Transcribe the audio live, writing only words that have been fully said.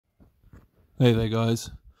Hey there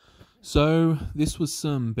guys. So this was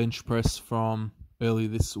some bench press from early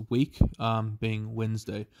this week, being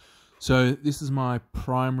Wednesday. So this is my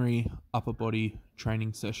primary upper body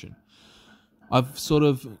training session. I've sort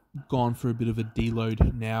of gone for a bit of a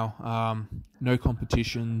deload now. No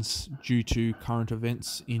competitions due to current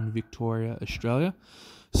events in Victoria, Australia.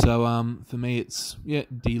 So for me it's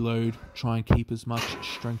deload, try and keep as much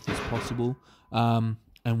strength as possible.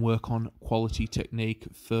 And work on quality technique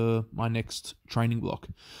for my next training block.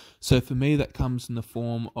 So for me, that comes in the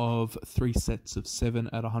form of 3 sets of 7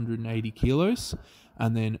 at 180 kilos,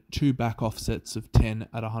 and then 2 back off sets of 10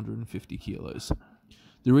 at 150 kilos.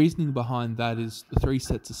 The reasoning behind that is the 3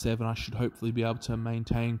 sets of 7 I should hopefully be able to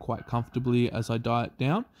maintain quite comfortably as I diet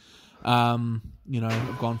down.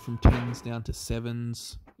 I've gone from 10s down to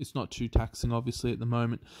 7s. It's not too taxing, obviously, at the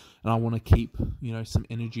moment, and I want to keep, some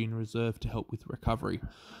energy in reserve to help with recovery.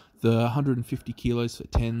 The 150 kilos for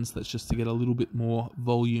 10s, that's just to get a little bit more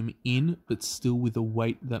volume in, but still with a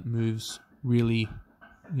weight that moves really,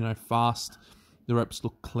 fast. The reps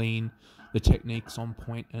look clean, the technique's on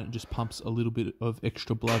point, and it just pumps a little bit of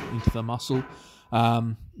extra blood into the muscle.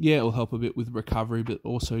 It'll help a bit with recovery, but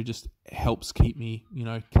also just helps keep me,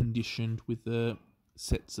 conditioned with the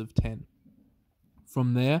sets of 10.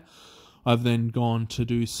 From there, I've then gone to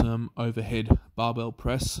do some overhead barbell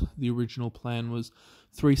press. The original plan was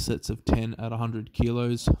 3 sets of 10 at 100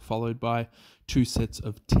 kilos, followed by 2 sets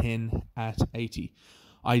of 10 at 80.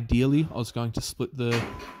 Ideally, I was going to split the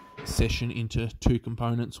session into 2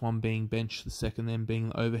 components, one being bench, the second then being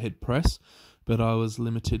the overhead press, but I was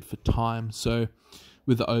limited for time. So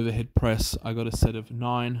with the overhead press, I got a set of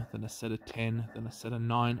 9, then a set of 10, then a set of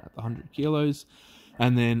 9 at the 100 kilos.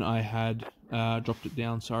 And then I had dropped it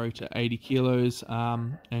down, to 80 kilos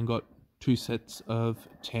and got 2 sets of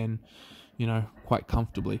 10, quite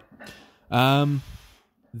comfortably.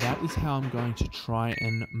 That is how I'm going to try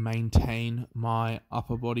and maintain my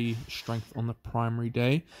upper body strength on the primary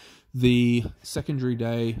day. The secondary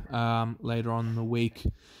day, later on in the week,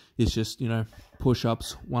 is just,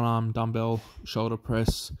 push-ups, 1-arm dumbbell, shoulder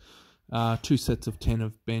press, 2 sets of 10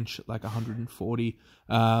 of bench at like 140,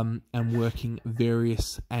 and working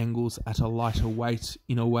various angles at a lighter weight.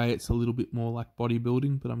 In a way, it's a little bit more like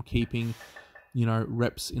bodybuilding, but I'm keeping,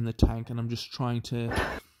 reps in the tank, and I'm just trying to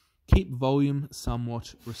keep volume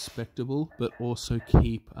somewhat respectable, but also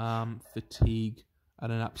keep fatigue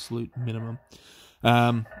at an absolute minimum.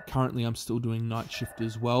 Currently, I'm still doing night shift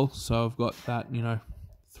as well, so I've got that,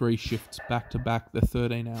 3 shifts back to back, the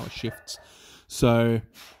 13-hour shifts. So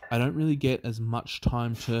I don't really get as much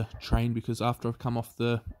time to train, because after I've come off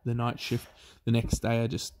the night shift, the next day I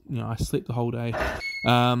just, I sleep the whole day.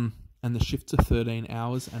 And the shifts are 13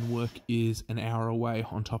 hours and work is an hour away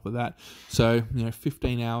on top of that. So,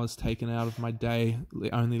 15 hours taken out of my day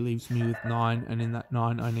only leaves me with 9. And in that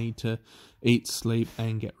 9, I need to eat, sleep,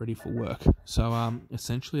 and get ready for work. So,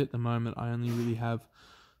 essentially at the moment, I only really have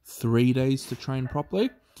 3 days to train properly.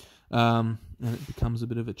 And it becomes a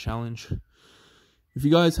bit of a challenge. If you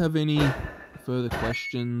guys have any further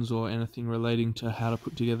questions or anything relating to how to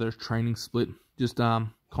put together a training split, just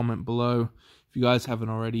comment below. If you guys haven't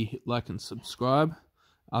already, hit like and subscribe.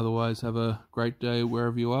 Otherwise, have a great day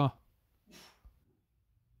wherever you are.